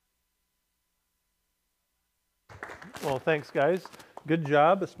Well, thanks, guys. Good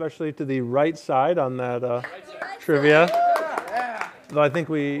job, especially to the right side on that trivia. Though I think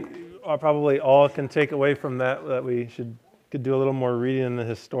we probably all can take away from that we could do a little more reading in the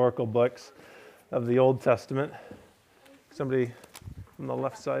historical books of the Old Testament. Somebody from the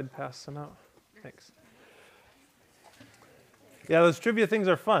left side pass them out. Thanks. Yeah, those trivia things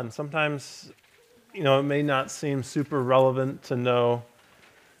are fun. Sometimes, it may not seem super relevant to know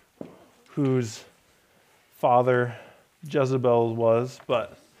whose father Jezebel was,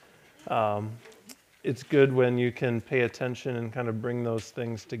 but it's good when you can pay attention and kind of bring those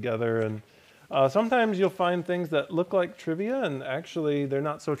things together. And sometimes you'll find things that look like trivia, and actually they're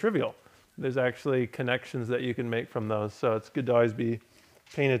not so trivial. There's actually connections that you can make from those. So it's good to always be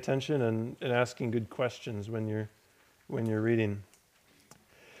paying attention and asking good questions when you're reading.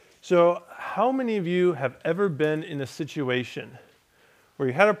 So how many of you have ever been in a situation where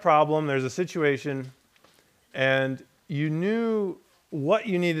you had a problem, there's a situation, and you knew what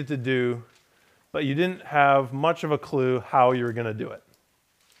you needed to do, but you didn't have much of a clue how you were going to do it?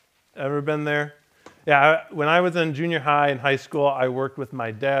 Ever been there? Yeah, when I was in junior high and high school, I worked with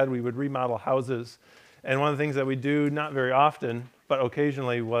my dad. We would remodel houses. And one of the things that we do, not very often, but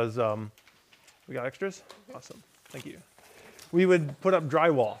occasionally was, we got extras? Awesome, thank you. We would put up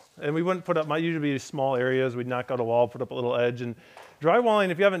drywall. And we wouldn't put up, might usually be small areas. We'd knock out a wall, put up a little edge. And drywalling,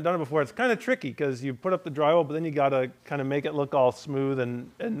 if you haven't done it before, it's kind of tricky because you put up the drywall, but then you got to kind of make it look all smooth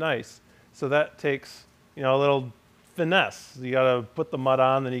and nice. So that takes, a little finesse. You got to put the mud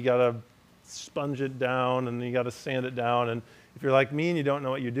on, then you got to sponge it down, and then you got to sand it down. And if you're like me and you don't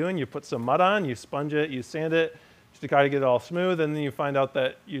know what you're doing, you put some mud on, you sponge it, you sand it, just to try to get it all smooth, and then you find out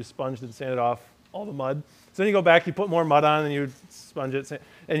that you sponged and sanded off all the mud. So then you go back, you put more mud on, and you sponge it,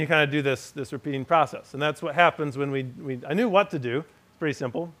 and you kind of do this repeating process. And that's what happens when I knew what to do. It's pretty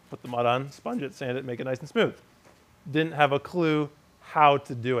simple. Put the mud on, sponge it, sand it, make it nice and smooth. Didn't have a clue how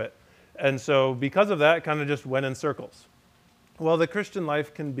to do it. And so because of that, it kind of just went in circles. Well, the Christian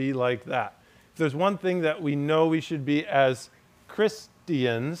life can be like that. If there's one thing that we know we should be as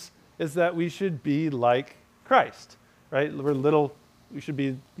Christians, is that we should be like Christ, right? We should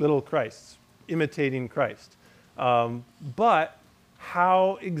be little Christs, imitating Christ. But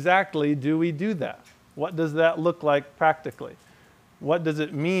how exactly do we do that? What does that look like practically? What does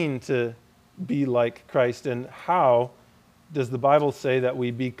it mean to be like Christ, and how does the Bible say that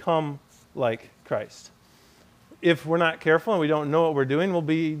we become like Christ? If we're not careful and we don't know what we're doing, we'll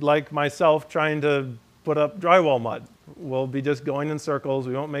be like myself trying to put up drywall mud. We'll be just going in circles.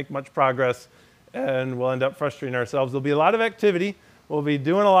 We won't make much progress, and we'll end up frustrating ourselves. There'll be a lot of activity. We'll be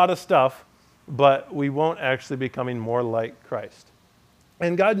doing a lot of stuff, but we won't actually be becoming more like Christ.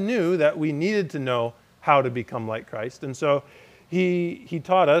 And God knew that we needed to know how to become like Christ. And so he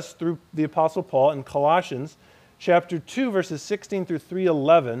taught us through the Apostle Paul in Colossians chapter 2, verses 16 through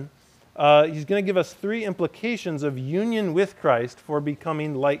 3:11. He's going to give us 3 implications of union with Christ for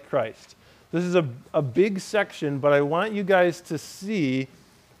becoming like Christ. This is a big section, but I want you guys to see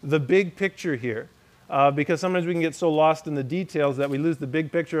the big picture here. Because sometimes we can get so lost in the details that we lose the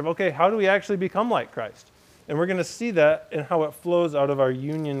big picture of, okay, how do we actually become like Christ? And we're going to see that and how it flows out of our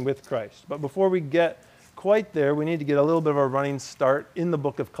union with Christ. But before we get quite there, we need to get a little bit of a running start in the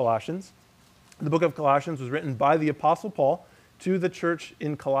book of Colossians. The book of Colossians was written by the Apostle Paul to the church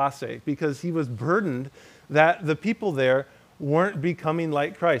in Colossae because he was burdened that the people there weren't becoming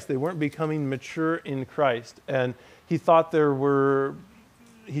like Christ. They weren't becoming mature in Christ. And he saw that there were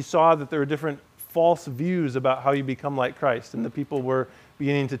different false views about how you become like Christ. And the people were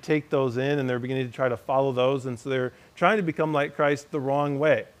beginning to take those in, and they're beginning to try to follow those. And so they're trying to become like Christ the wrong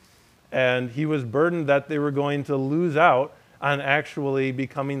way. And he was burdened that they were going to lose out on actually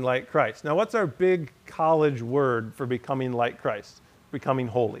becoming like Christ. Now, what's our big college word for becoming like Christ? Becoming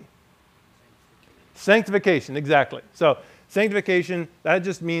holy. Sanctification, exactly. So sanctification, that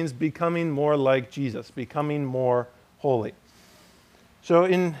just means becoming more like Jesus, becoming more holy. So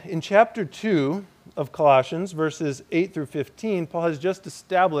in chapter 2 of Colossians, verses 8 through 15, Paul has just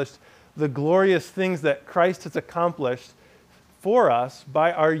established the glorious things that Christ has accomplished for us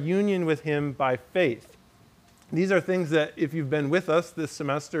by our union with him by faith. These are things that if you've been with us this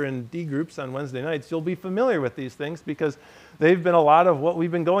semester in D groups on Wednesday nights, you'll be familiar with these things because they've been a lot of what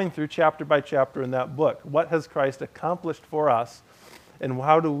we've been going through chapter by chapter in that book. What has Christ accomplished for us, and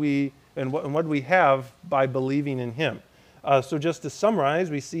what do we have by believing in him? So just to summarize,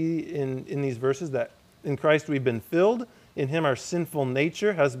 we see in these verses that in Christ we've been filled. In him our sinful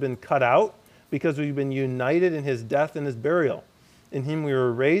nature has been cut out because we've been united in his death and his burial. In him we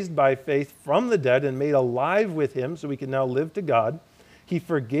were raised by faith from the dead and made alive with him so we can now live to God. He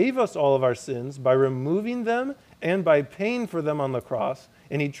forgave us all of our sins by removing them and by paying for them on the cross,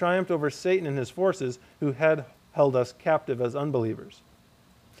 and he triumphed over Satan and his forces who had held us captive as unbelievers.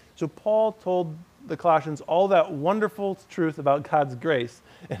 So Paul told the Colossians all that wonderful truth about God's grace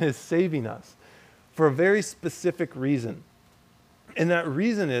and his saving us for a very specific reason. And that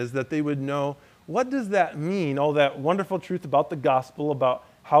reason is that they would know, what does that mean, all that wonderful truth about the gospel, about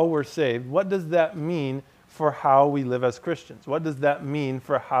how we're saved? What does that mean for how we live as Christians? What does that mean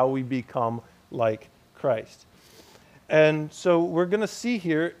for how we become like Christ? And so we're going to see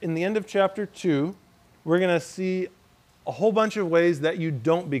here in the end of chapter 2, we're going to see a whole bunch of ways that you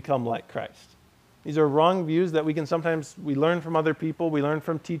don't become like Christ. These are wrong views that we learn from other people, we learn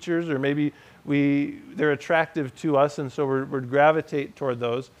from teachers, or maybe they're attractive to us, and so we gravitate toward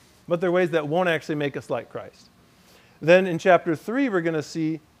those. But they're ways that won't actually make us like Christ. Then in chapter 3, we're going to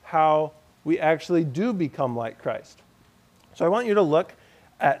see how we actually do become like Christ. So I want you to look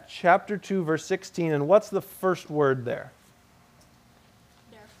at chapter 2, verse 16, and what's the first word there?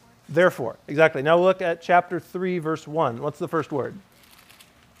 Therefore. Exactly. Now look at chapter 3, verse 1. What's the first word?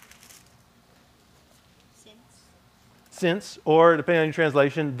 Since, or depending on your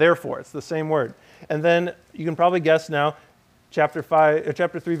translation, therefore. It's the same word. And then you can probably guess now, chapter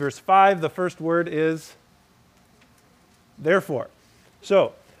 3, verse 5, the first word is therefore.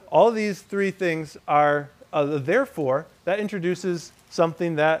 So all of these three things are therefore. That introduces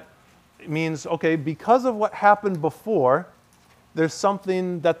something that means, okay, because of what happened before, there's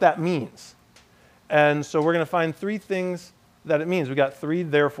something that means. And so we're going to find three things that it means. We got three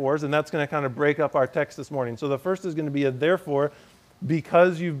therefores, and that's going to kind of break up our text this morning. So the first is going to be a therefore,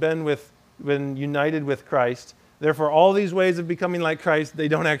 because you've been united with Christ. Therefore, all these ways of becoming like Christ, they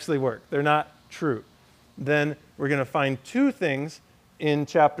don't actually work. They're not true. Then we're going to find two things in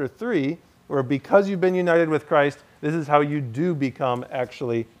chapter 3, where because you've been united with Christ, this is how you do become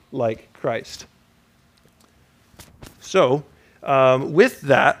actually like Christ. So, with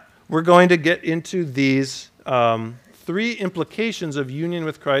that, we're going to get into these three implications of union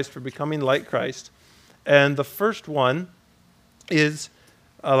with Christ for becoming like Christ. And the first one is,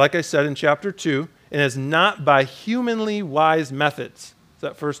 like I said in chapter 2, and is not by humanly wise methods.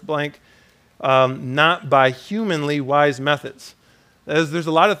 That first blank, not by humanly wise methods. There's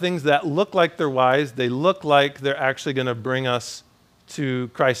a lot of things that look like they're wise. They look like they're actually going to bring us to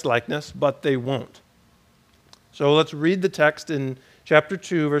Christ-likeness, but they won't. So let's read the text in chapter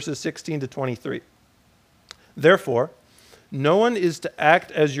 2, verses 16 to 23. Therefore, no one is to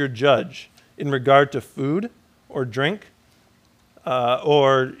act as your judge in regard to food or drink,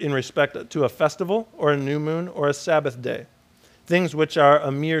 or in respect to a festival or a new moon or a Sabbath day, things which are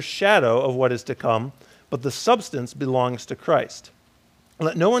a mere shadow of what is to come, but the substance belongs to Christ.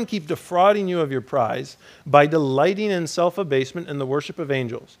 Let no one keep defrauding you of your prize by delighting in self-abasement and the worship of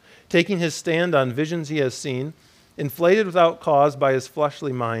angels, taking his stand on visions he has seen, inflated without cause by his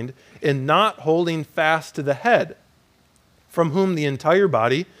fleshly mind, and not holding fast to the head, from whom the entire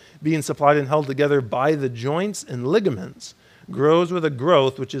body, being supplied and held together by the joints and ligaments, grows with a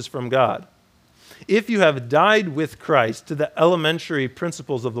growth which is from God. If you have died with Christ to the elementary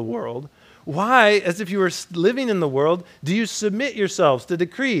principles of the world, why, as if you were living in the world, do you submit yourselves to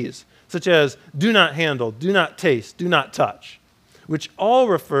decrees such as do not handle, do not taste, do not touch, which all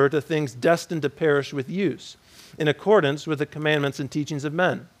refer to things destined to perish with use, in accordance with the commandments and teachings of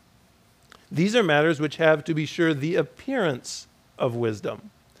men? These are matters which have, to be sure, the appearance of wisdom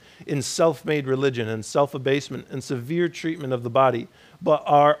in self-made religion and self-abasement and severe treatment of the body, but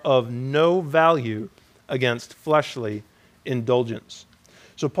are of no value against fleshly indulgence.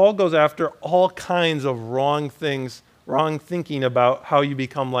 So Paul goes after all kinds of wrong things, wrong thinking about how you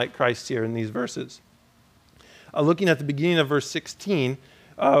become like Christ here in these verses. Looking at the beginning of verse 16,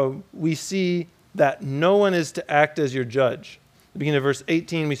 we see that no one is to act as your judge. At the beginning of verse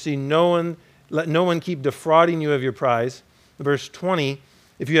 18, we see let no one keep defrauding you of your prize. In verse 20,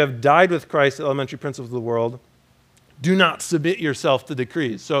 if you have died with Christ, the elementary principles of the world, do not submit yourself to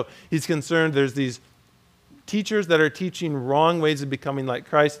decrees. So he's concerned there's these teachers that are teaching wrong ways of becoming like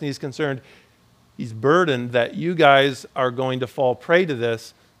Christ, and he's burdened that you guys are going to fall prey to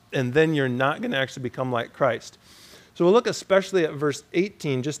this, and then you're not going to actually become like Christ. So we'll look especially at verse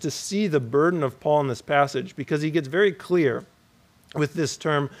 18 just to see the burden of Paul in this passage, because he gets very clear with this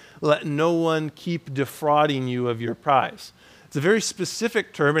term, let no one keep defrauding you of your prize. It's a very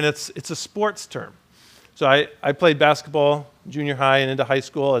specific term, and it's a sports term. So I played basketball junior high and into high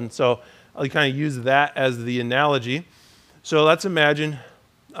school, and so I'll kind of use that as the analogy. So let's imagine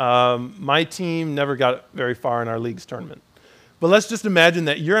my team never got very far in our league's tournament. But let's just imagine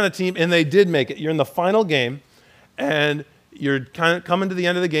that you're on a team, and they did make it. You're in the final game, and You're kind of coming to the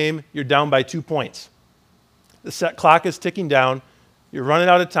end of the game. You're down by 2 points. The set clock is ticking down. You're running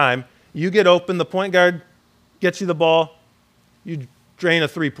out of time. You get open. The point guard gets you the ball. You drain a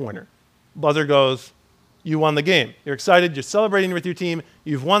three-pointer. Buzzer goes. You won the game. You're excited. You're celebrating with your team.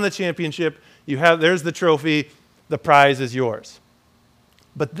 You've won the championship. There's the trophy. The prize is yours.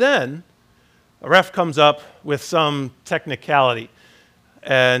 But then a ref comes up with some technicality.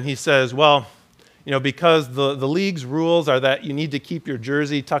 And he says, well, because the league's rules are that you need to keep your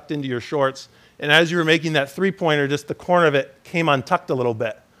jersey tucked into your shorts. And as you were making that three-pointer, just the corner of it came untucked a little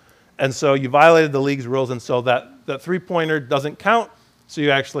bit. And so you violated the league's rules, and so that three-pointer doesn't count, so you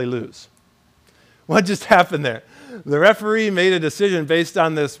actually lose. What just happened there? The referee made a decision based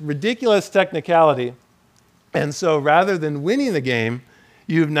on this ridiculous technicality, and so rather than winning the game,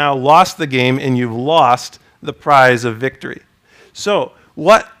 you've now lost the game, and you've lost the prize of victory. So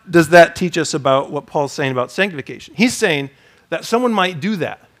what does that teach us about what Paul's saying about sanctification? He's saying that someone might do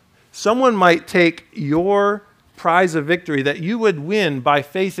that. Someone might take your prize of victory that you would win by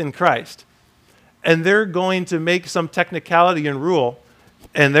faith in Christ, and they're going to make some technicality and rule,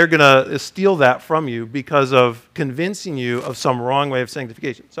 and they're going to steal that from you because of convincing you of some wrong way of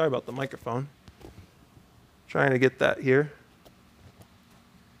sanctification. Sorry about the microphone. Trying to get that here.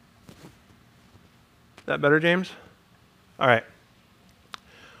 Is that better, James? All right.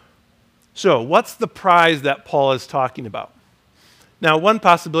 So what's the prize that Paul is talking about? Now, one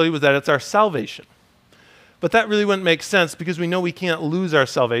possibility was that it's our salvation. But that really wouldn't make sense because we know we can't lose our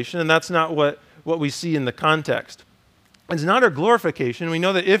salvation, and that's not what we see in the context. It's not our glorification. We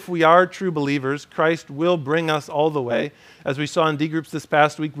know that if we are true believers, Christ will bring us all the way. As we saw in D groups this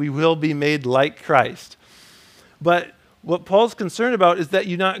past week, we will be made like Christ. But what Paul's concerned about is that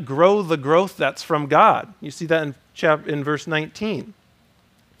you not grow the growth that's from God. You see that in verse 19.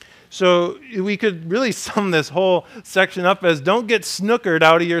 So we could really sum this whole section up as don't get snookered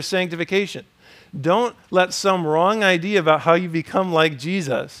out of your sanctification. Don't let some wrong idea about how you become like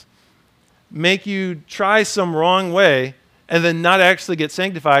Jesus make you try some wrong way and then not actually get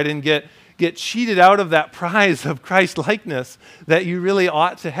sanctified and get cheated out of that prize of Christ-likeness that you really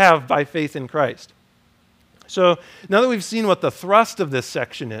ought to have by faith in Christ. So now that we've seen what the thrust of this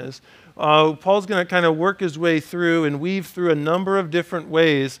section is, Paul's going to kind of work his way through and weave through a number of different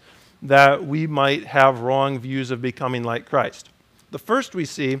ways that we might have wrong views of becoming like Christ. The first we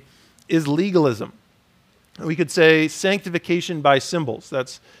see is legalism. We could say sanctification by symbols.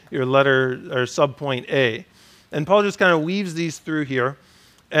 That's your letter or subpoint A. And Paul just kind of weaves these through here.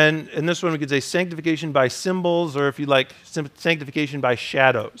 And in this one we could say sanctification by symbols, or if you like, sanctification by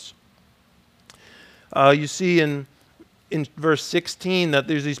shadows. You see in verse 16 that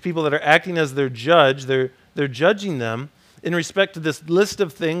there's these people that are acting as their judge. They're judging them in respect to this list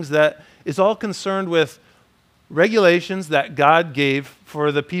of things that is all concerned with regulations that God gave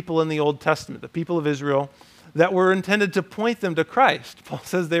for the people in the Old Testament, the people of Israel, that were intended to point them to Christ. Paul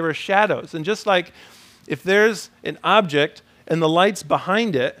says they were shadows. And just like if there's an object and the light's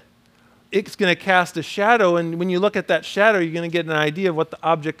behind it, it's going to cast a shadow, and when you look at that shadow, you're going to get an idea of what the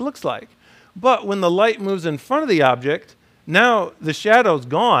object looks like. But when the light moves in front of the object, now the shadow's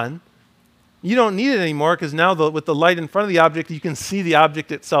gone. You don't need it anymore because now with the light in front of the object, you can see the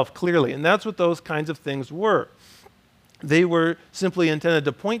object itself clearly. And that's what those kinds of things were. They were simply intended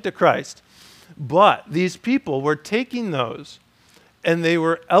to point to Christ. But these people were taking those and they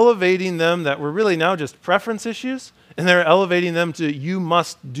were elevating them that were really now just preference issues, and they're elevating them to you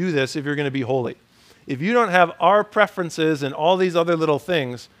must do this if you're going to be holy. If you don't have our preferences and all these other little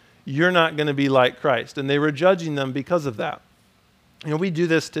things, you're not going to be like Christ. And they were judging them because of that. We do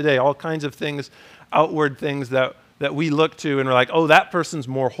this today, all kinds of things, outward things that we look to and we're like, oh, that person's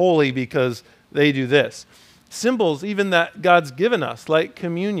more holy because they do this. Symbols even that God's given us, like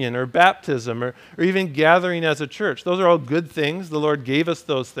communion or baptism or even gathering as a church. Those are all good things. The Lord gave us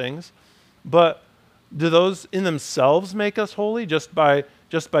those things. But do those in themselves make us holy just by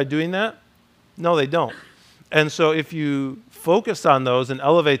doing that? No, they don't. And so if you focus on those and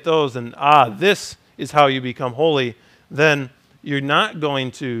elevate those and, this is how you become holy, then you're not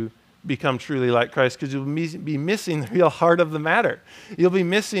going to become truly like Christ because you'll be missing the real heart of the matter. You'll be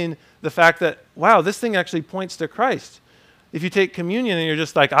missing the fact that, wow, this thing actually points to Christ. If you take communion and you're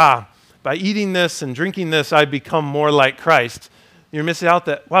just like, by eating this and drinking this, I become more like Christ, you're missing out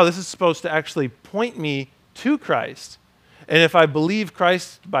that, wow, this is supposed to actually point me to Christ. And if I believe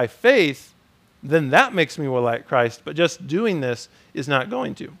Christ by faith, then that makes me more like Christ. But just doing this is not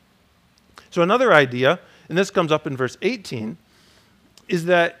going to. So another idea, and this comes up in verse 18, is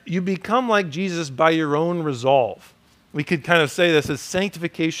that you become like Jesus by your own resolve. We could kind of say this as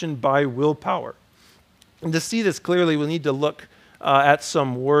sanctification by willpower. And to see this clearly, we need to look at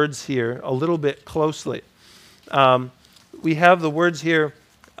some words here a little bit closely. We have the words here,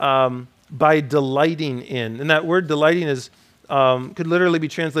 by delighting in. And that word delighting is could literally be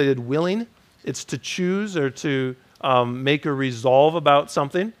translated willing. It's to choose or to make a resolve about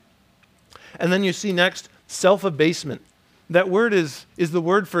something. And then you see next, self-abasement. That word is the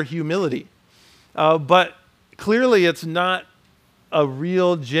word for humility. But clearly it's not a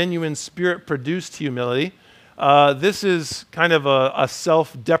real, genuine, spirit-produced humility. This is kind of a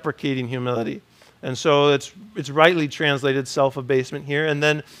self-deprecating humility. And so it's rightly translated self-abasement here. And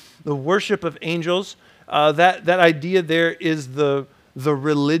then the worship of angels, that idea there is the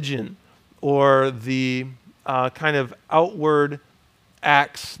religion or the kind of outward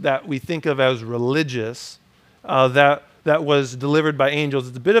acts that we think of as religious that was delivered by angels.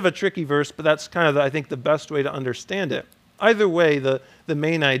 It's a bit of a tricky verse, but that's kind of, I think, the best way to understand it. Either way, the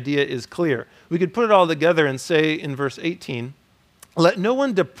main idea is clear. We could put it all together and say in verse 18, let no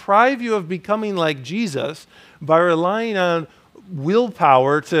one deprive you of becoming like Jesus by relying on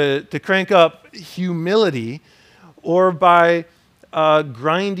willpower to crank up humility or by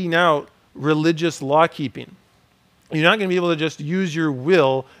grinding out religious law-keeping. You're not going to be able to just use your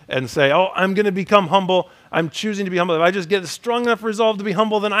will and say, oh, I'm going to become humble. I'm choosing to be humble. If I just get a strong enough resolve to be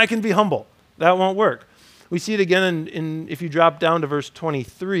humble, then I can be humble. That won't work. We see it again in if you drop down to verse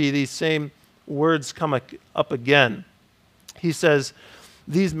 23, these same words come up again. He says,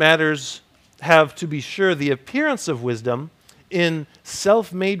 these matters have, to be sure, the appearance of wisdom in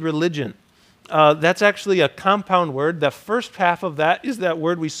self-made religion. That's actually a compound word. The first half of that is that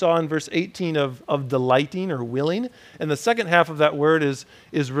word we saw in verse 18 of delighting or willing. And the second half of that word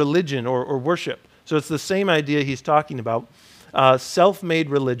is religion or worship. So it's the same idea he's talking about. Self-made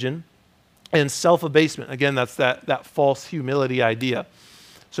religion and self-abasement. Again, that's that false humility idea.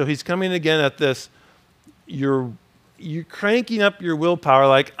 So he's coming again at this, you're cranking up your willpower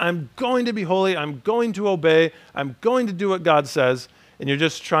like, I'm going to be holy, I'm going to obey, I'm going to do what God says, and you're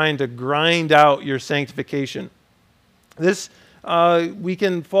just trying to grind out your sanctification. This we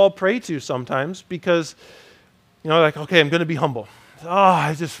can fall prey to sometimes because, like, okay, I'm going to be humble. Oh,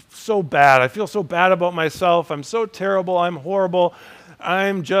 it's just so bad. I feel so bad about myself. I'm so terrible. I'm horrible.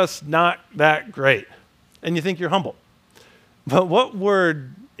 I'm just not that great. And you think you're humble. But what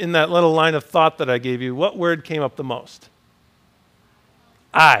word in that little line of thought that I gave you, what word came up the most?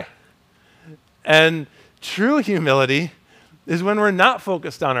 I. And true humility is when we're not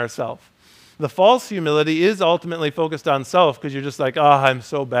focused on ourselves. The false humility is ultimately focused on self because you're just like, oh, I'm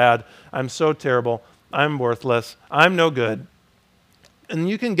so bad. I'm so terrible. I'm worthless. I'm no good. And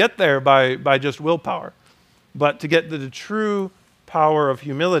you can get there by just willpower. But to get to the true power of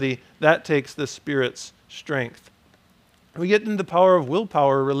humility, that takes the Spirit's strength. We get into the power of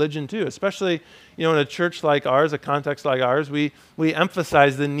willpower religion too, especially in a church like ours, a context like ours, we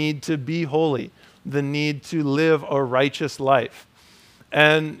emphasize the need to be holy, the need to live a righteous life.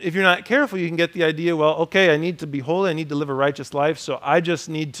 And if you're not careful, you can get the idea, well, okay, I need to be holy, I need to live a righteous life, so I just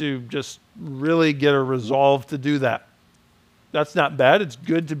need to just really get a resolve to do that. That's not bad. It's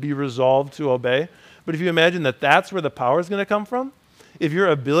good to be resolved to obey. But if you imagine that that's where the power is going to come from, if your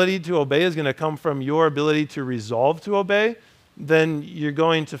ability to obey is going to come from your ability to resolve to obey, then you're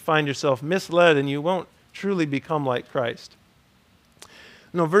going to find yourself misled and you won't truly become like Christ.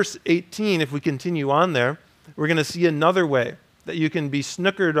 Now, verse 18, if we continue on there, we're going to see another way that you can be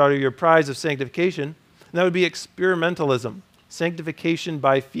snookered out of your prize of sanctification, and that would be experimentalism, sanctification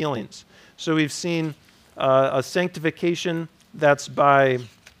by feelings. So we've seen a sanctification that's by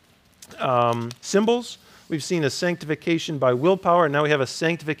symbols. We've seen a sanctification by willpower, and now we have a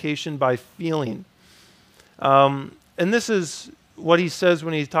sanctification by feeling. And this is what he says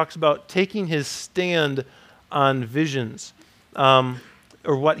when he talks about taking his stand on visions,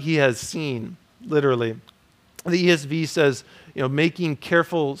 or what he has seen, literally. The ESV says, making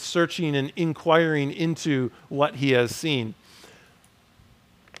careful searching and inquiring into what he has seen.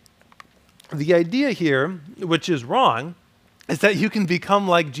 The idea here, which is wrong, is that you can become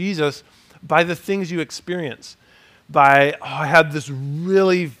like Jesus by the things you experience. I had this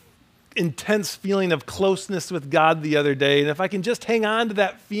really intense feeling of closeness with God the other day, and if I can just hang on to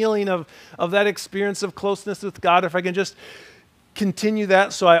that feeling of that experience of closeness with God, if I can just continue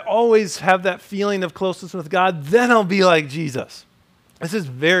that so I always have that feeling of closeness with God, then I'll be like Jesus. This is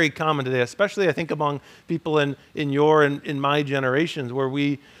very common today, especially I think among people in your and in my generations, where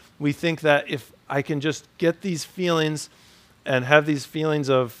we think that if I can just get these feelings and have these feelings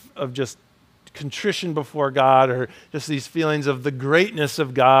of just contrition before God, or just these feelings of the greatness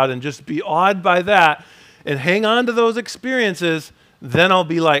of God, and just be awed by that and hang on to those experiences, then I'll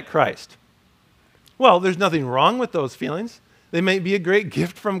be like Christ. Well, there's nothing wrong with those feelings. They may be a great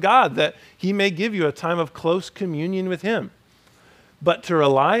gift from God that he may give you a time of close communion with him. But to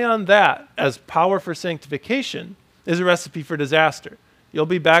rely on that as power for sanctification is a recipe for disaster. You'll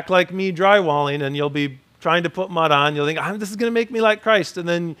be back like me drywalling, and you'll be trying to put mud on. You'll think, this is going to make me like Christ. And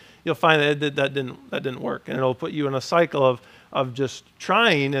then you'll find that didn't work. And it'll put you in a cycle of just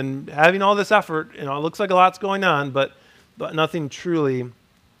trying and having all this effort. It looks like a lot's going on, but nothing truly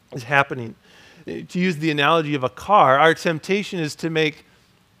is happening. To use the analogy of a car, our temptation is to make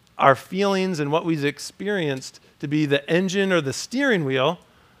our feelings and what we've experienced to be the engine or the steering wheel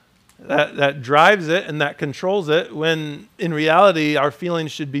that drives it and that controls it, when in reality our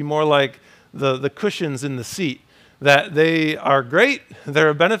feelings should be more like the cushions in the seat. That they are great, they're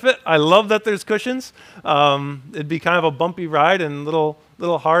a benefit. I love that there's cushions. It'd be kind of a bumpy ride and little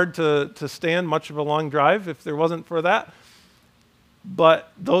hard to stand much of a long drive if there wasn't for that.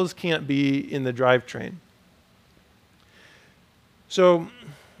 But those can't be in the drivetrain. So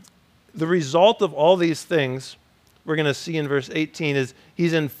the result of all these things we're going to see in verse 18 is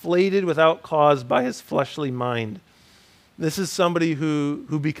he's inflated without cause by his fleshly mind. This is somebody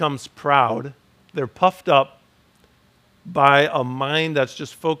who becomes proud. They're puffed up by a mind that's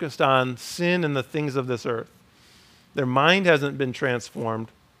just focused on sin and the things of this earth. Their mind hasn't been transformed.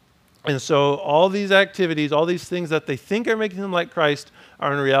 And so all these activities, all these things that they think are making them like Christ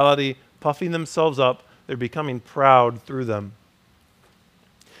are in reality puffing themselves up. They're becoming proud through them.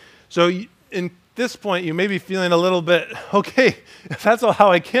 So in this point, you may be feeling a little bit, okay, if that's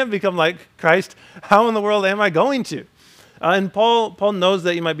how I can't become like Christ, how in the world am I going to? And Paul knows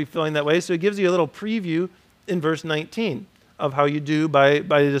that you might be feeling that way, so he gives you a little preview in verse 19 of how you do by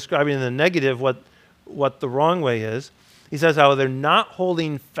describing in the negative what the wrong way is. He says how they're not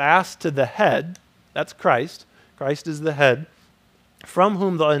holding fast to the head, that's Christ. Christ is the head, from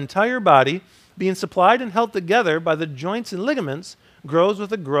whom the entire body, being supplied and held together by the joints and ligaments, grows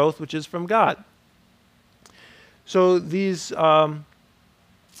with a growth which is from God. So these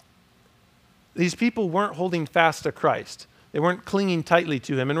people weren't holding fast to Christ. They weren't clinging tightly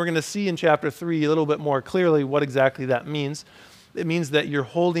to him. And we're going to see in chapter 3 a little bit more clearly what exactly that means. It means that you're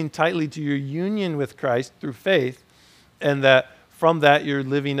holding tightly to your union with Christ through faith, and that from that you're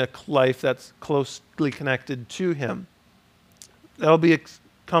living a life that's closely connected to him. That'll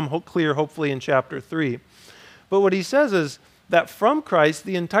become clear hopefully in chapter 3. But what he says is that from Christ,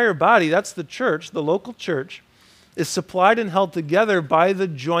 the entire body, that's the church, the local church, is supplied and held together by the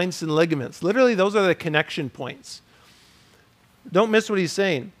joints and ligaments. Literally, those are the connection points. Don't miss what he's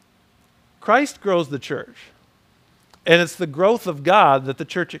saying. Christ grows the church. And it's the growth of God that the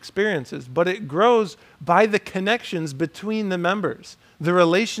church experiences, but it grows by the connections between the members, the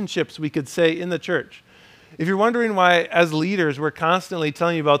relationships, we could say, in the church. If you're wondering why, as leaders, we're constantly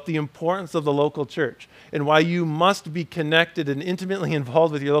telling you about the importance of the local church and why you must be connected and intimately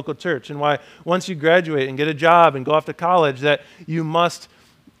involved with your local church, and why once you graduate and get a job and go off to college that you must,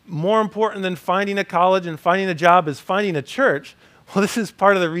 more important than finding a college and finding a job is finding a church, well, this is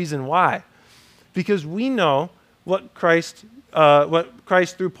part of the reason why. Because we know what Christ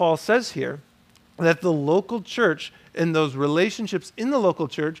through Paul says here, that the local church and those relationships in the local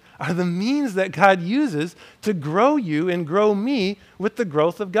church are the means that God uses to grow you and grow me with the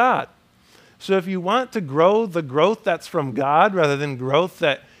growth of God. So if you want to grow the growth that's from God rather than growth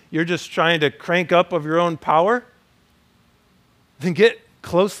that you're just trying to crank up of your own power, then get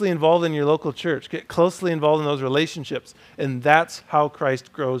closely involved in your local church. Get closely involved in those relationships. And that's how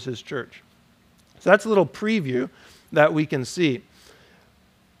Christ grows his church. So that's a little preview that we can see.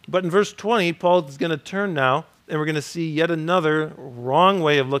 But in verse 20, Paul is going to turn now, and we're going to see yet another wrong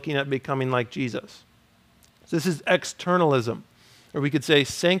way of looking at becoming like Jesus. So this is externalism, or we could say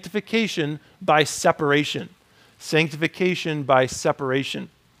sanctification by separation. Sanctification by separation.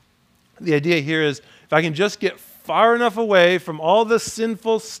 The idea here is if I can just get far enough away from all the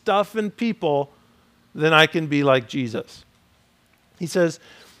sinful stuff and people, then I can be like Jesus. He says,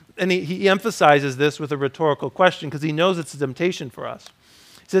 and he emphasizes this with a rhetorical question because he knows it's a temptation for us.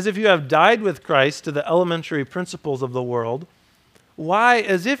 He says, if you have died with Christ to the elementary principles of the world, why,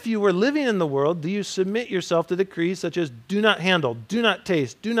 as if you were living in the world, do you submit yourself to decrees such as do not handle, do not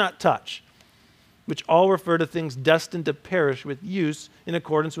taste, do not touch, which all refer to things destined to perish with use in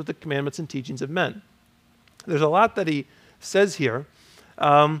accordance with the commandments and teachings of men? There's a lot that he says here,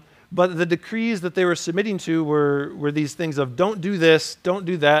 but the decrees that they were submitting to were these things of don't do this, don't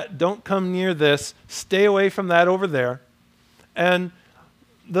do that, don't come near this, stay away from that over there. And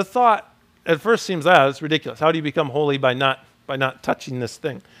the thought at first seems, it's ridiculous. How do you become holy by not touching this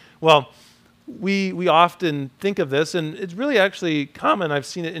thing? Well, we often think of this, and it's really actually common. I've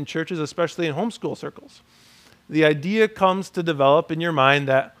seen it in churches, especially in homeschool circles. The idea comes to develop in your mind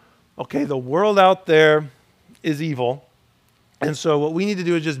that, okay, the world out there is evil, and so what we need to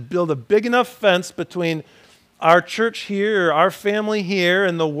do is just build a big enough fence between our church here, or our family here,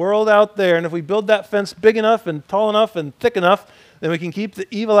 and the world out there, and if we build that fence big enough and tall enough and thick enough, then we can keep the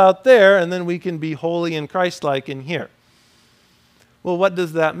evil out there, and then we can be holy and Christ-like in here. Well, what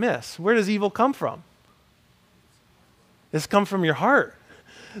does that miss? Where does evil come from? It's come from your heart.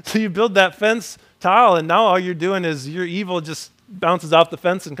 So you build that fence tile, and now all you're doing is your evil just bounces off the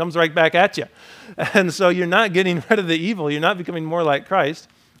fence and comes right back at you. And so you're not getting rid of the evil. You're not becoming more like Christ.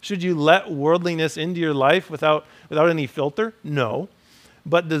 Should you let worldliness into your life without any filter? No.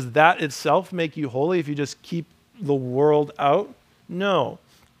 But does that itself make you holy if you just keep the world out? No.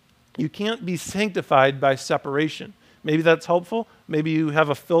 You can't be sanctified by separation. Maybe that's helpful. Maybe you have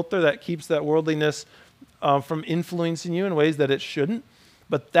a filter that keeps that worldliness from influencing you in ways that it shouldn't.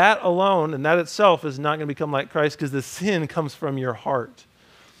 But that alone and that itself is not going to become like Christ because the sin comes from your heart.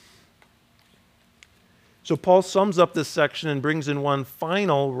 So Paul sums up this section and brings in one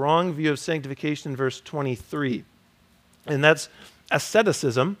final wrong view of sanctification in verse 23. And that's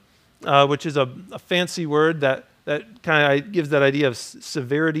asceticism, which is a fancy word that kind of gives that idea of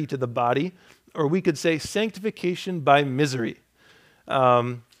severity to the body. Or we could say sanctification by misery.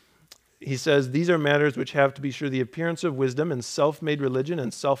 He says, these are matters which have, to be sure, the appearance of wisdom and self-made religion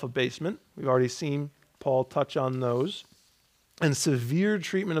and self-abasement. We've already seen Paul touch on those. And severe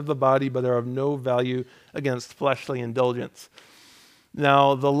treatment of the body, but are of no value against fleshly indulgence.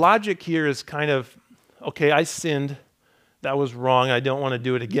 Now, the logic here is kind of, okay, I sinned. That was wrong. I don't want to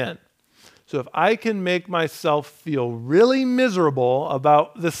do it again. So if I can make myself feel really miserable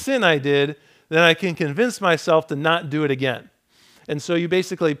about the sin I did, then I can convince myself to not do it again. And so you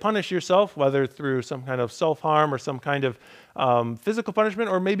basically punish yourself, whether through some kind of self-harm or some kind of physical punishment,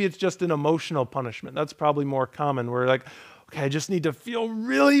 or maybe it's just an emotional punishment. That's probably more common, where like, okay, I just need to feel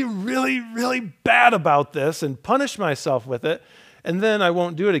really, really, really bad about this and punish myself with it, and then I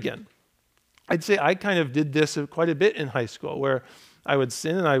won't do it again. I'd say I kind of did this quite a bit in high school, where I would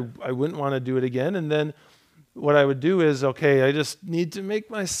sin and I wouldn't want to do it again, and then what I would do is, okay, I just need to make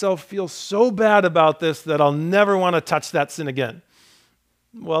myself feel so bad about this that I'll never want to touch that sin again.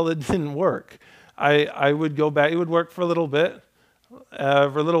 Well, it didn't work. I would go back. It would work for a little bit,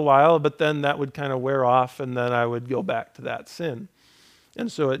 for a little while, but then that would kind of wear off, and then I would go back to that sin.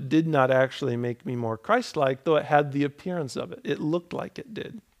 And so it did not actually make me more Christ-like, though it had the appearance of it. It looked like it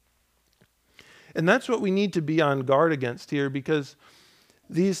did. And that's what we need to be on guard against here, because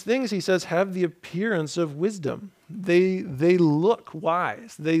these things, he says, have the appearance of wisdom. They look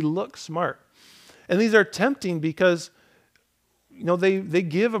wise. They look smart. And these are tempting because, you know, they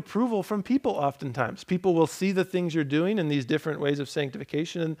give approval from people oftentimes. People will see the things you're doing in these different ways of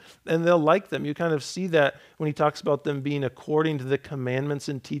sanctification, and they'll like them. You kind of see that when he talks about them being according to the commandments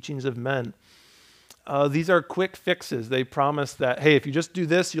and teachings of men. These are quick fixes. They promise that, hey, if you just do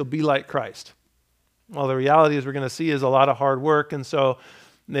this, you'll be like Christ. Well, the reality is we're going to see is a lot of hard work, and so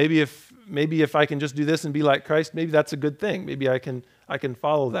maybe if I can just do this and be like Christ, maybe that's a good thing. Maybe I can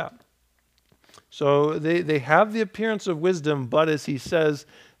follow that. So they have the appearance of wisdom, but as he says,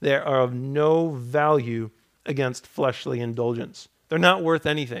 they are of no value against fleshly indulgence. They're not worth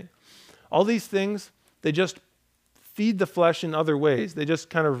anything. All these things, they just feed the flesh in other ways. They just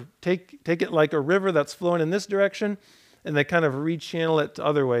kind of take it like a river that's flowing in this direction, and they kind of rechannel it to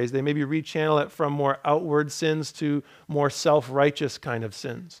other ways. They maybe rechannel it from more outward sins to more self-righteous kind of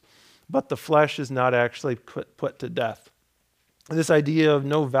sins. But the flesh is not actually put to death. This idea of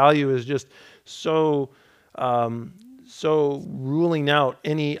no value is just so ruling out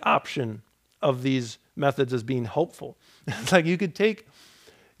any option of these methods as being helpful. It's like you could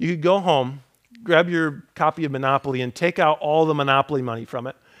go home, grab your copy of Monopoly and take out all the Monopoly money from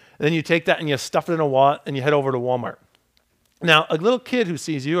it. And then you take that and you stuff it in a wallet and you head over to Walmart. Now, a little kid who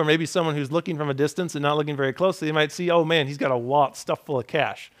sees you, or maybe someone who's looking from a distance and not looking very closely, they might see, oh man, he's got a wallet stuffed full of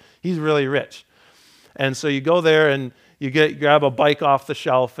cash. He's really rich. And so you go there and you grab a bike off the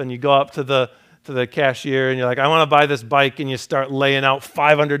shelf and you go up to the cashier and you're like, I want to buy this bike, and you start laying out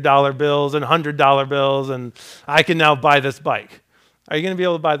 $500 bills and $100 bills, and I can now buy this bike. Are you going to be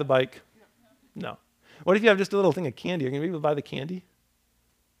able to buy the bike? No. What if you have just a little thing of candy? Are you going to be able to buy the candy?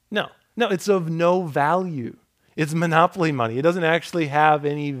 No, it's of no value. It's monopoly money. It doesn't actually have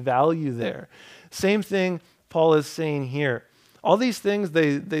any value there. Same thing Paul is saying here. All these things,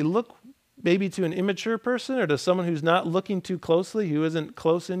 they look maybe to an immature person or to someone who's not looking too closely, who isn't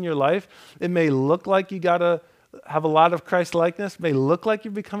close in your life. It may look like you got to have a lot of Christ-likeness. It may look like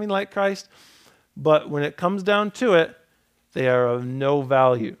you're becoming like Christ. but when it comes down to it, they are of no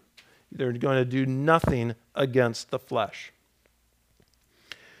value. They're going to do nothing against the flesh.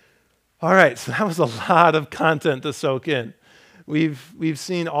 All right, so that was a lot of content to soak in. We've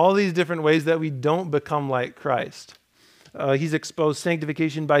seen all these different ways that we don't become like Christ. He's exposed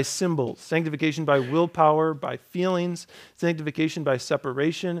sanctification by symbols, sanctification by willpower, by feelings, sanctification by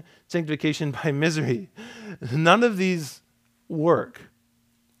separation, sanctification by misery. None of these work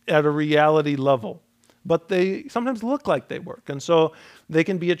at a reality level, but they sometimes look like they work. And so they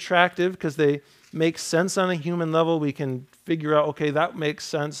can be attractive because they make sense on a human level. We can figure out, okay, that makes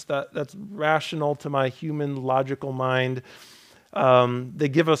sense. That's rational to my human logical mind. They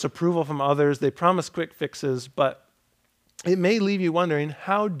give us approval from others. They promise quick fixes, but it may leave you wondering,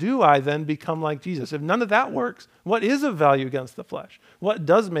 how do I then become like Jesus? If none of that works, what is of value against the flesh? What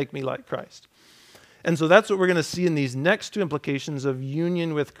does make me like Christ? And so that's what we're going to see in these next two implications of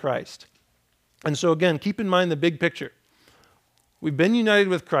union with Christ. And so again, keep in mind the big picture. We've been united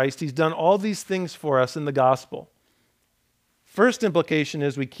with Christ. He's done all these things for us in the gospel. First implication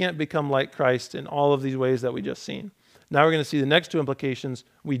is we can't become like Christ in all of these ways that we just seen. Now we're going to see the next two implications.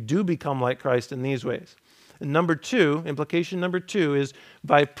 We do become like Christ in these ways. And implication number two is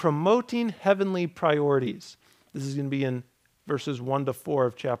by promoting heavenly priorities. This is going to be in verses 1 to 4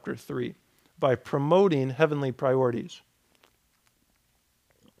 of chapter 3. By promoting heavenly priorities.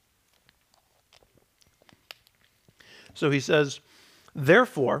 So he says,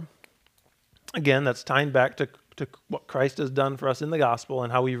 therefore, again, that's tying back to what Christ has done for us in the gospel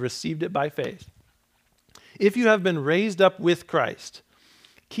and how we received it by faith. If you have been raised up with Christ,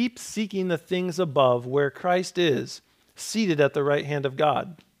 keep seeking the things above where Christ is, seated at the right hand of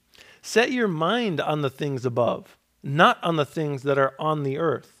God. Set your mind on the things above, not on the things that are on the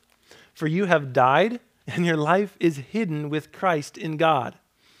earth. For you have died, and your life is hidden with Christ in God.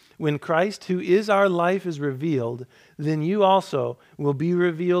 When Christ, who is our life, is revealed, then you also will be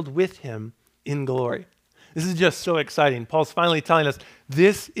revealed with him in glory. This is just so exciting. Paul's finally telling us,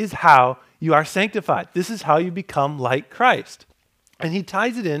 this is how you are sanctified. This is how you become like Christ. And he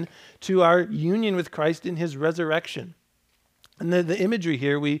ties it in to our union with Christ in his resurrection. And the imagery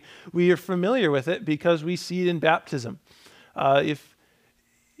here, we are familiar with it because we see it in baptism.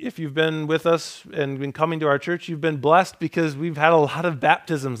 If you've been with us and been coming to our church, you've been blessed because we've had a lot of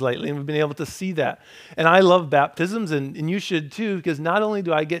baptisms lately and we've been able to see that. And I love baptisms and you should too, because not only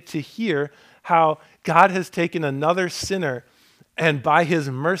do I get to hear how God has taken another sinner and by his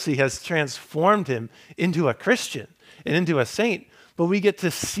mercy has transformed him into a Christian and into a saint, but we get to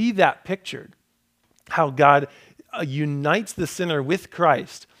see that pictured, how God unites the sinner with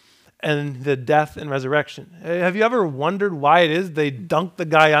Christ and the death and resurrection. Have you ever wondered why it is they dunk the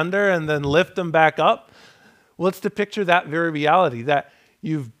guy under and then lift him back up? Well, it's to picture that very reality, that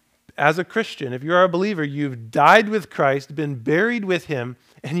you've, as a Christian, if you are a believer, you've died with Christ, been buried with him,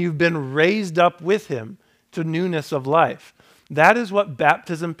 and you've been raised up with him to newness of life. That is what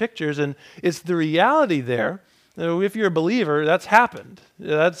baptism pictures, and it's the reality there. If you're a believer, that's happened.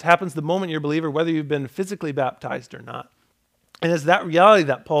 That happens the moment you're a believer, whether you've been physically baptized or not. And it's that reality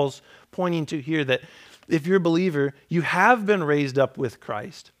that Paul's pointing to here, that if you're a believer, you have been raised up with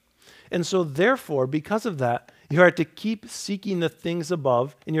Christ. And so therefore, because of that, you are to keep seeking the things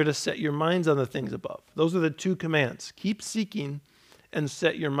above, and you're to set your minds on the things above. Those are the two commands. Keep seeking and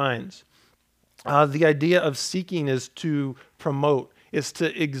set your minds. The idea of seeking is to promote, is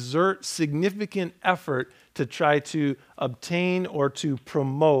to exert significant effort to try to obtain or to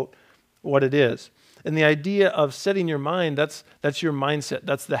promote what it is. And the idea of setting your mind, that's your mindset.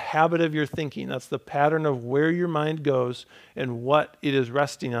 That's the habit of your thinking. That's the pattern of where your mind goes and what it is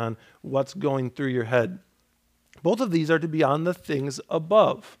resting on, what's going through your head. Both of these are to be on the things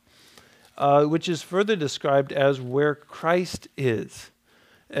above, which is further described as where Christ is.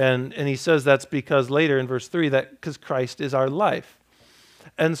 And he says that's because later in verse 3, that because Christ is our life.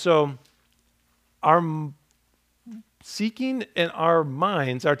 And so our seeking and our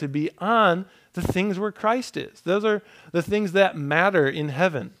minds are to be on the things where Christ is. Those are the things that matter in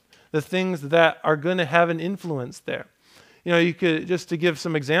heaven, the things that are going to have an influence there. You know, you could, just to give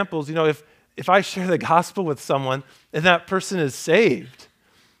some examples, you know, if I share the gospel with someone and that person is saved,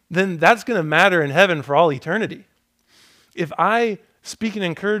 then that's going to matter in heaven for all eternity. If I speak an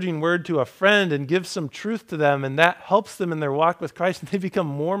encouraging word to a friend and give some truth to them and that helps them in their walk with Christ and they become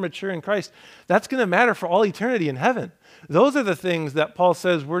more mature in Christ, that's going to matter for all eternity in heaven. Those are the things that Paul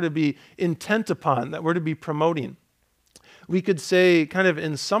says we're to be intent upon, that we're to be promoting. We could say, kind of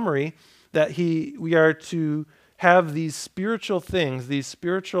in summary, that we are to have these spiritual things, these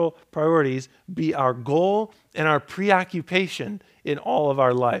spiritual priorities be our goal and our preoccupation in all of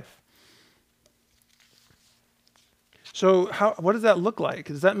our life. So what does that look like?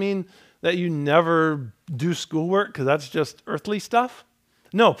 Does that mean that you never do schoolwork because that's just earthly stuff?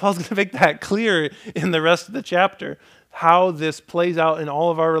 No, Paul's going to make that clear in the rest of the chapter, how this plays out in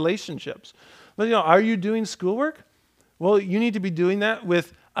all of our relationships. But, are you doing schoolwork? Well, you need to be doing that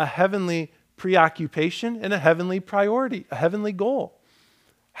with a heavenly preoccupation and a heavenly priority, a heavenly goal.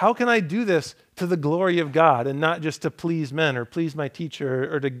 How can I do this to the glory of God and not just to please men or please my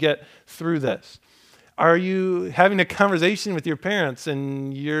teacher or to get through this? Are you having a conversation with your parents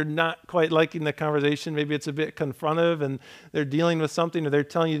and you're not quite liking the conversation? Maybe it's a bit confrontive and they're dealing with something or they're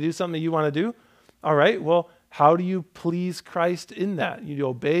telling you to do something that you want to do. All right, well, how do you please Christ in that? You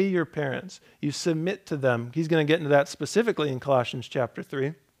obey your parents. You submit to them. He's going to get into that specifically in Colossians chapter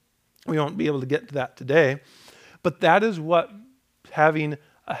 3. We won't be able to get to that today. But that is what having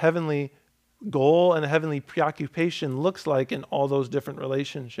a heavenly goal and a heavenly preoccupation looks like in all those different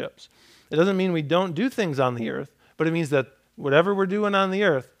relationships. It doesn't mean we don't do things on the earth, but it means that whatever we're doing on the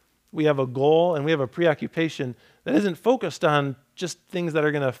earth, we have a goal and we have a preoccupation that isn't focused on just things that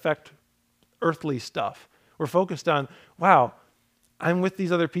are going to affect earthly stuff. We're focused on, wow, I'm with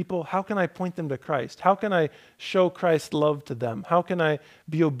these other people. How can I point them to Christ? How can I show Christ's love to them? How can I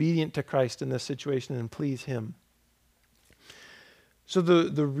be obedient to Christ in this situation and please him? So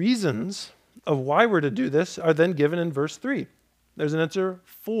the reasons of why we're to do this are then given in verse 3. There's an answer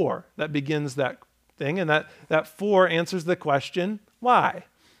 4 that begins that thing, and that 4 answers the question, why?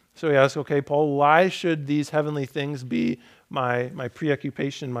 So we ask, okay, Paul, why should these heavenly things be my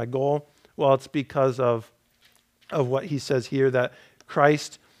preoccupation, my goal? Well, it's because of what he says here, that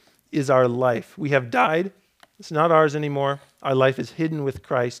Christ is our life. We have died. It's not ours anymore. Our life is hidden with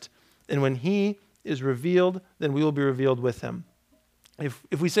Christ. And when he is revealed, then we will be revealed with him.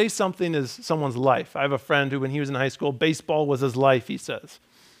 If we say something is someone's life, I have a friend who, when he was in high school, baseball was his life, he says.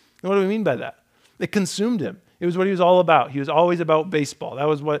 And what do we mean by that? It consumed him. It was what he was all about. He was always about baseball. That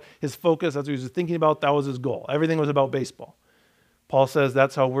was what his focus, that's what he was thinking about, that was his goal. Everything was about baseball. Paul says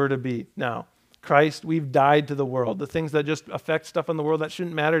that's how we're to be now. Christ, we've died to the world. The things that just affect stuff in the world, that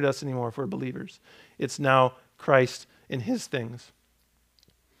shouldn't matter to us anymore if we're believers. It's now Christ and his things.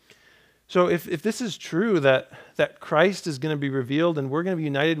 So if this is true, that Christ is going to be revealed and we're going to be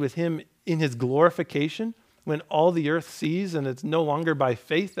united with him in his glorification, when all the earth sees, and it's no longer by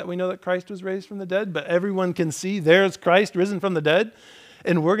faith that we know that Christ was raised from the dead, but everyone can see there's Christ risen from the dead,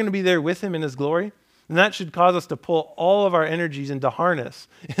 and we're going to be there with him in his glory, and that should cause us to pull all of our energies into harness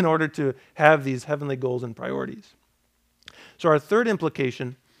in order to have these heavenly goals and priorities. So our third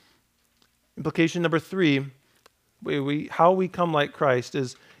implication number 3, how we come like Christ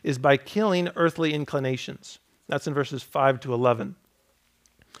is by killing earthly inclinations. That's in verses 5 to 11.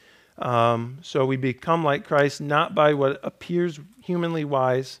 So we become like Christ not by what appears humanly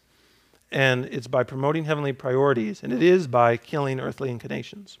wise, and it's by promoting heavenly priorities, and it is by killing earthly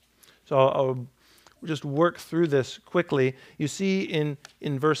inclinations. So I'll just work through this quickly. You see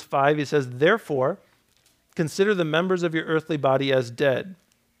in verse 5, he says, therefore, consider the members of your earthly body as dead.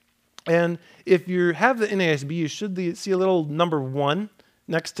 And if you have the NASB, you should see a little number 1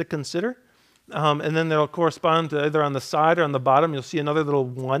 next to consider. And then they'll correspond to either on the side or on the bottom. You'll see another little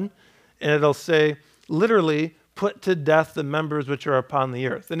 1. And it'll say, literally, put to death the members which are upon the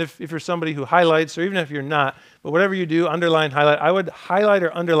earth. And if you're somebody who highlights, or even if you're not, but whatever you do, underline, highlight, I would highlight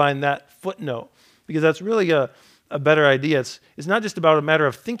or underline that footnote, because that's really a better idea. It's not just about a matter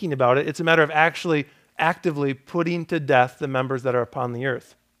of thinking about it. It's a matter of actually actively putting to death the members that are upon the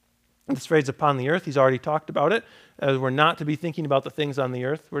earth. This phrase, upon the earth, he's already talked about it. As we're not to be thinking about the things on the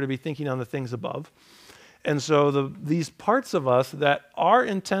earth. We're to be thinking on the things above. And so these parts of us that are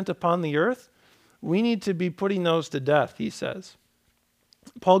intent upon the earth, we need to be putting those to death, he says.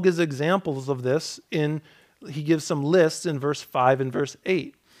 Paul gives examples of this he gives some lists in verse 5 and verse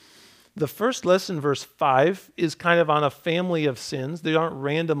 8. The first list in verse 5 is kind of on a family of sins. They aren't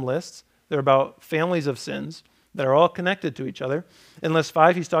random lists. They're about families of sins that are all connected to each other. In list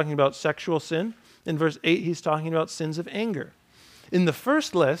 5, he's talking about sexual sin. In verse 8, he's talking about sins of anger. In the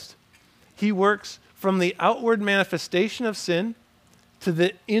first list, he works from the outward manifestation of sin to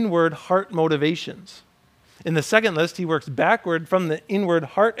the inward heart motivations. In the second list, he works backward from the inward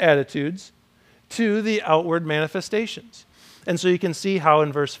heart attitudes to the outward manifestations. And so you can see how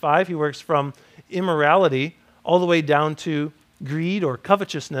in verse 5, he works from immorality all the way down to greed or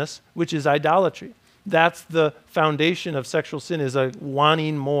covetousness, which is idolatry. That's the foundation of sexual sin, is a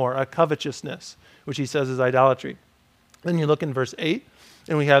wanting more, a covetousness, which he says is idolatry. Then you look in verse 8,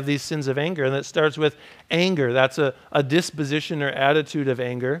 and we have these sins of anger, and it starts with anger. That's a disposition or attitude of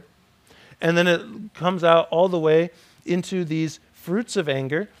anger. And then it comes out all the way into these fruits of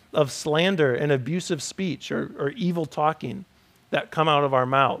anger, of slander and abusive speech or evil talking that come out of our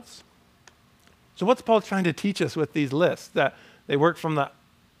mouths. So what's Paul trying to teach us with these lists? That they work from the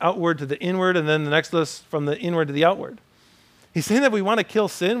outward to the inward, and then the next list from the inward to the outward. He's saying that if we want to kill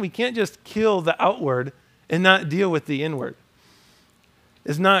sin, we can't just kill the outward and not deal with the inward.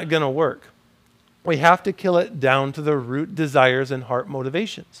 It's not going to work. We have to kill it down to the root desires and heart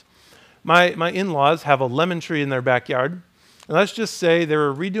motivations. My in-laws have a lemon tree in their backyard. And let's just say they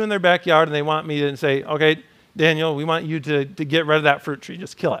were redoing their backyard and they want me to say, okay, Daniel, we want you to get rid of that fruit tree.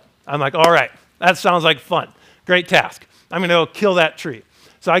 Just kill it. I'm like, all right, that sounds like fun. Great task. I'm going to go kill that tree.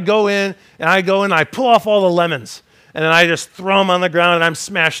 So I go in and I pull off all the lemons. And then I just throw them on the ground and I'm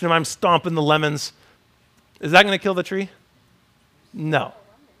smashing them. I'm stomping the lemons. Is that going to kill the tree? No.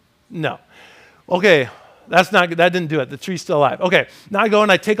 Okay, that didn't do it. The tree's still alive. Okay, now I go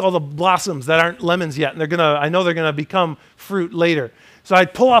and I take all the blossoms that aren't lemons yet, and I know they're gonna become fruit later. So I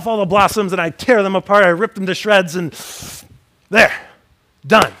pull off all the blossoms and I tear them apart. I rip them to shreds, and there,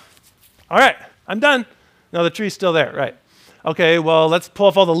 done. All right, I'm done. No, the tree's still there, right? Okay, well, let's pull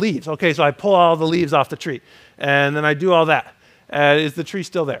off all the leaves. Okay, so I pull all the leaves off the tree, and then I do all that. Is the tree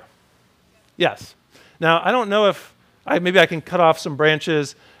still there? Yes. Now, I don't know if maybe I can cut off some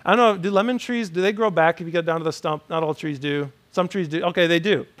branches. I don't know, do lemon trees, do they grow back if you get down to the stump? Not all trees do. Some trees do. Okay, they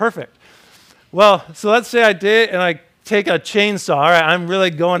do. Perfect. Well, so let's say I did, and I take a chainsaw. All right, I'm really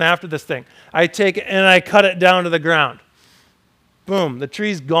going after this thing. I take it, and I cut it down to the ground. Boom, the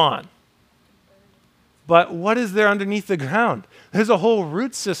tree's gone. But what is there underneath the ground? There's a whole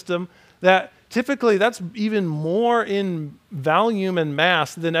root system that typically that's even more in volume and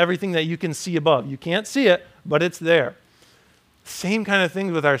mass than everything that you can see above. You can't see it, but it's there. Same kind of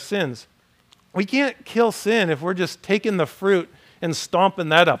thing with our sins. We can't kill sin if we're just taking the fruit and stomping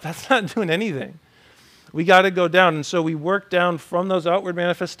that up. That's not doing anything. We got to go down. And so we work down from those outward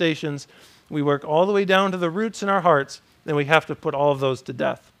manifestations. We work all the way down to the roots in our hearts. Then we have to put all of those to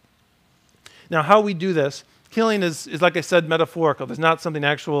death. Now, how we do this, killing is like I said, metaphorical. There's not something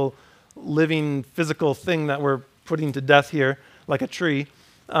actual living physical thing that we're putting to death here, like a tree.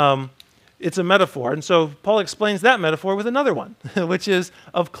 It's a metaphor. And so Paul explains that metaphor with another one, which is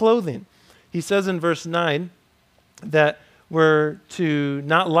of clothing. He says in verse 9 that we're to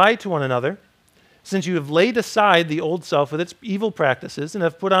not lie to one another, since you have laid aside the old self with its evil practices and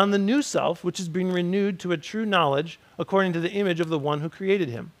have put on the new self, which is being renewed to a true knowledge according to the image of the one who created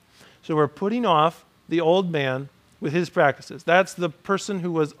him. So we're putting off the old man with his practices. That's the person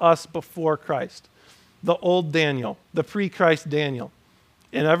who was us before Christ, the old Daniel, the pre-Christ Daniel.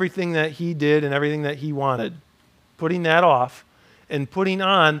 And everything that he did and everything that he wanted, putting that off and putting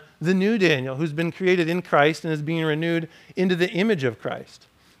on the new Daniel who's been created in Christ and is being renewed into the image of Christ.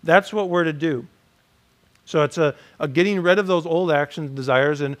 That's what we're to do. So it's a getting rid of those old actions and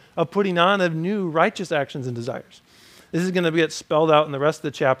desires and a putting on of new righteous actions and desires. This is going to get spelled out in the rest of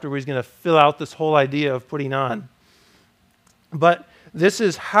the chapter where he's going to fill out this whole idea of putting on. But this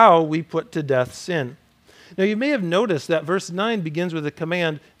is how we put to death sin. Now, you may have noticed that verse 9 begins with a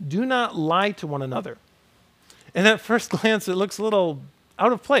command, do not lie to one another. And at first glance, it looks a little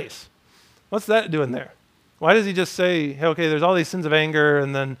out of place. What's that doing there? Why does he just say, hey, okay, there's all these sins of anger,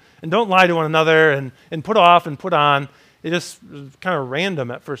 and don't lie to one another, and put off and put on? It just is kind of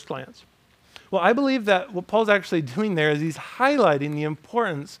random at first glance. Well, I believe that what Paul's actually doing there is he's highlighting the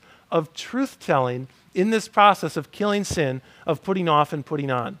importance of truth-telling in this process of killing sin, of putting off and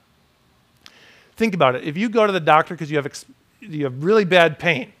putting on. Think about it. If you go to the doctor because you have really bad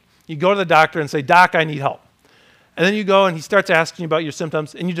pain, you go to the doctor and say, Doc, I need help. And then you go and he starts asking you about your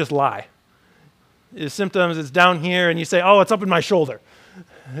symptoms and you just lie. Your symptoms, it's down here, and you say, oh, it's up in my shoulder.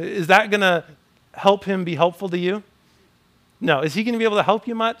 Is that going to help him be helpful to you? No. Is he going to be able to help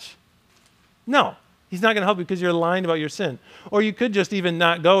you much? No. He's not going to help you because you're lying about your sin. Or you could just even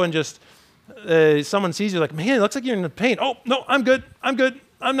not go and just, someone sees you like, man, it looks like you're in pain. Oh, no, I'm good. I'm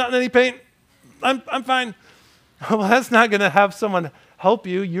not in any pain. I'm fine. Well, that's not going to have someone help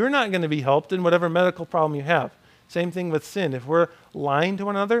you. You're not going to be helped in whatever medical problem you have. Same thing with sin. If we're lying to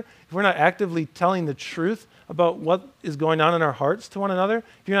one another, if we're not actively telling the truth about what is going on in our hearts to one another,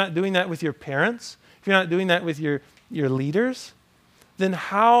 if you're not doing that with your parents, if you're not doing that with your leaders, then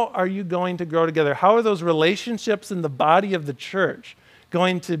how are you going to grow together? How are those relationships in the body of the church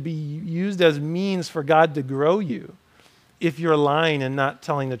going to be used as means for God to grow you if you're lying and not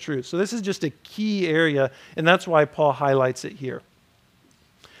telling the truth? So this is just a key area, and that's why Paul highlights it here.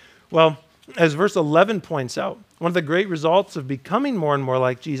 Well, as verse 11 points out, one of the great results of becoming more and more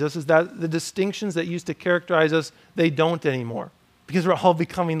like Jesus is that the distinctions that used to characterize us, they don't anymore, because we're all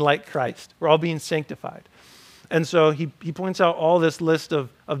becoming like Christ. We're all being sanctified. And so he points out all this list of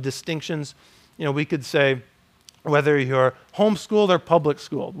distinctions. We could say, whether you're homeschooled or public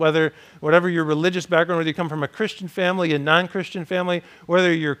schooled, whatever your religious background, whether you come from a Christian family, a non-Christian family,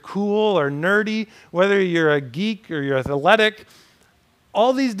 whether you're cool or nerdy, whether you're a geek or you're athletic,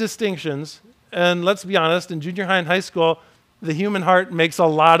 all these distinctions, and let's be honest, in junior high and high school, the human heart makes a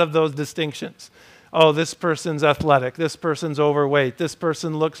lot of those distinctions. Oh, this person's athletic, this person's overweight, this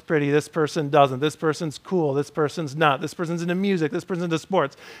person looks pretty, this person doesn't, this person's cool, this person's not, this person's into music, this person's into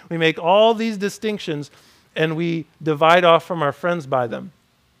sports. We make all these distinctions and we divide off from our friends by them.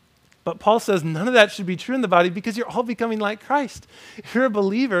 But Paul says none of that should be true in the body because you're all becoming like Christ. If you're a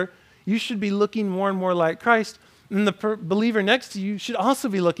believer, you should be looking more and more like Christ. And the believer next to you should also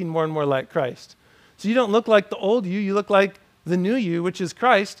be looking more and more like Christ. So you don't look like the old you look like the new you, which is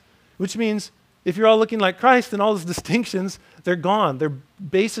Christ, which means if you're all looking like Christ, then all those distinctions, they're gone. Their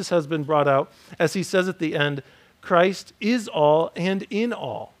basis has been brought out. As he says at the end, Christ is all and in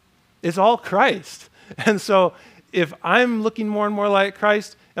all. It's all Christ. And so if I'm looking more and more like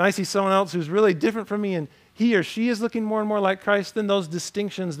Christ and I see someone else who's really different from me and he or she is looking more and more like Christ, then those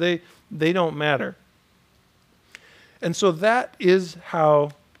distinctions, they don't matter. And so that is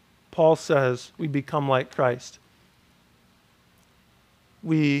how Paul says we become like Christ.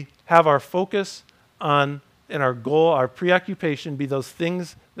 We have our focus on, and our goal, our preoccupation be those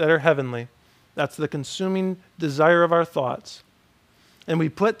things that are heavenly. That's the consuming desire of our thoughts. And we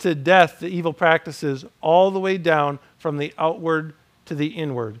put to death the evil practices all the way down from the outward to the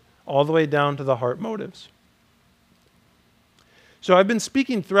inward, all the way down to the heart motives. So I've been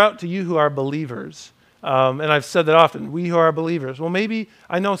speaking throughout to you who are believers, and I've said that often, we who are believers. Well, maybe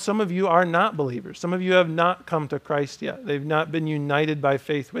I know some of you are not believers. Some of you have not come to Christ yet. They've not been united by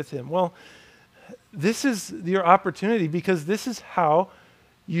faith with him. Well, this is your opportunity because this is how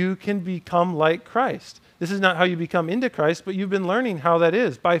you can become like Christ. This is not how you become into Christ, but you've been learning how that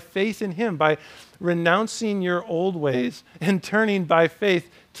is, by faith in him, by renouncing your old ways and turning by faith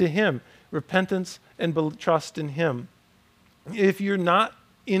to him, repentance and trust in him. If you're not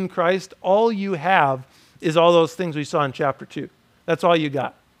in Christ, all you have is all those things we saw in chapter 2. That's all you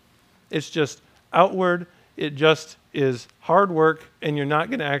got. It's just outward. It just is hard work, and you're not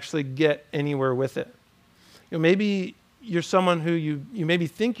going to actually get anywhere with it. Maybe you're someone who you maybe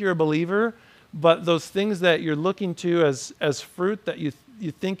think you're a believer, but those things that you're looking to as fruit that you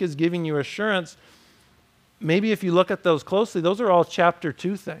think is giving you assurance, maybe if you look at those closely, those are all chapter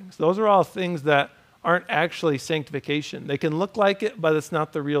 2 things. Those are all things that aren't actually sanctification. They can look like it, but it's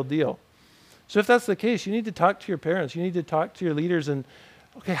not the real deal. So if that's the case, you need to talk to your parents. You need to talk to your leaders and,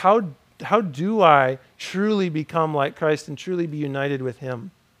 okay, how do I truly become like Christ and truly be united with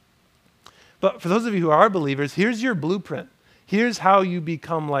him? But for those of you who are believers, here's your blueprint. Here's how you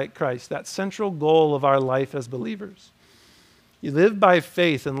become like Christ, that central goal of our life as believers. You live by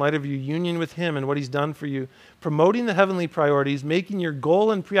faith in light of your union with him and what he's done for you, promoting the heavenly priorities, making your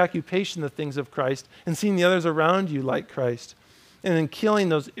goal and preoccupation the things of Christ, and seeing the others around you like Christ, and then killing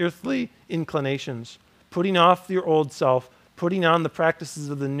those earthly inclinations, putting off your old self, putting on the practices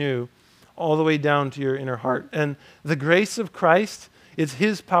of the new, all the way down to your inner heart. And the grace of Christ, it's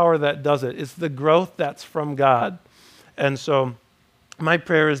his power that does it. It's the growth that's from God. And so my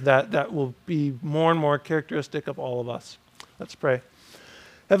prayer is that will be more and more characteristic of all of us. Let's pray.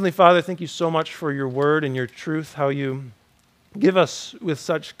 Heavenly Father, thank you so much for your word and your truth, how you give us with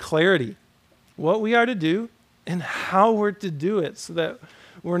such clarity what we are to do and how we're to do it so that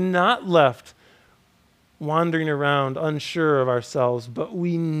we're not left wandering around unsure of ourselves, but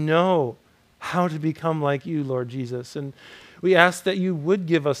we know how to become like you, Lord Jesus. And we ask that you would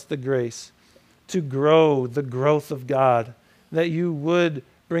give us the grace to grow the growth of God, that you would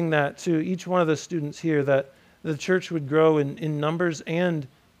bring that to each one of the students here, that the church would grow in numbers and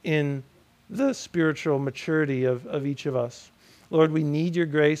in the spiritual maturity of each of us. Lord, we need your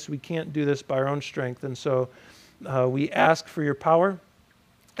grace. We can't do this by our own strength. And so we ask for your power.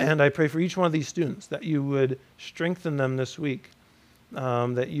 And I pray for each one of these students that you would strengthen them this week,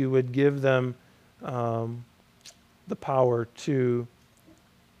 that you would give them the power to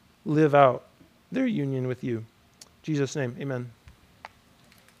live out their union with you. In Jesus' name, amen.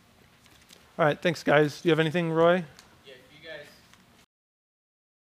 All right, thanks, guys. Do you have anything, Roy?